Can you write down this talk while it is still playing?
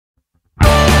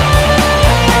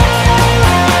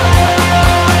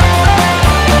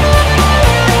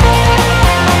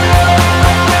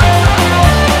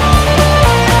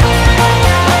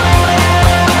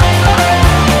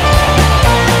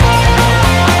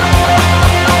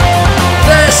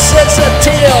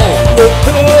Oh,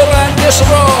 poor Angus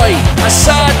Roy, a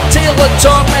sad tale of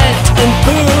torment and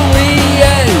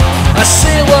bullying. A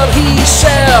sailor he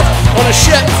served on a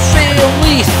ship fair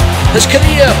Leith. His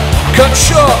career cut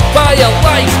short by a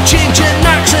life-changing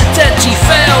accident. He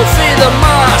fell for the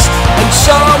mast and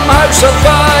somehow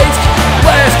survived.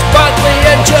 Left badly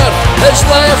injured, his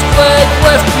left leg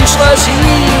left useless.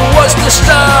 He was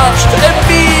discharged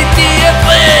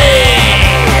immediately.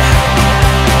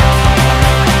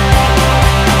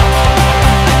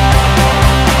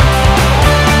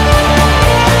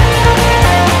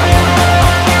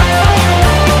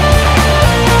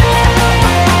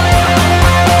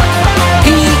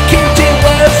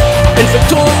 In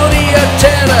Victoria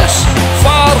Terrace,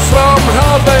 far from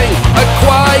having a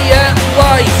quiet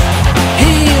life,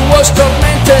 he was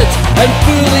tormented and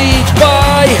bullied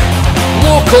by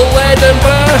local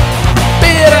Edinburgh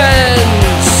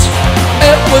barons.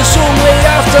 It was only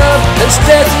after his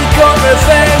death he got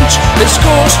revenge. His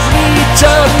ghost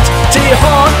returned to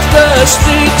haunt the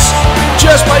streets.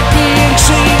 Just by being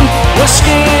seen was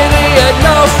scary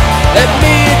enough. It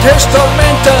made his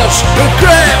tormentors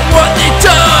regret what they'd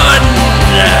done.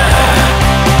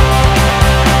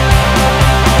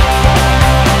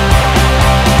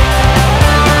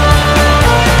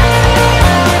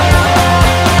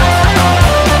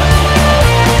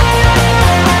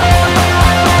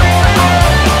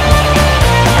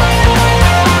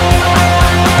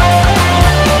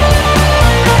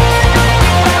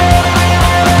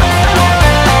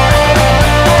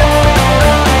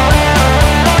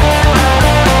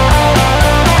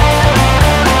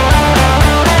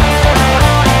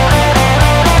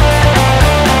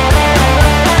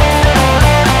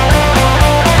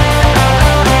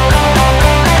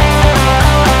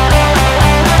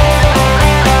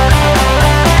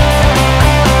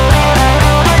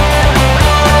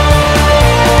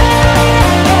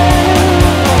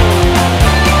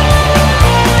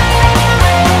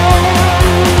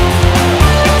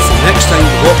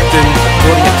 Walk down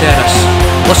Victoria Terrace,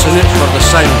 listen out for the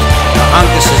sound of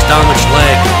Angus's damaged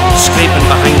leg scraping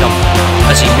behind him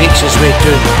as he makes his way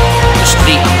down the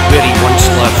street where he once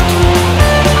lived.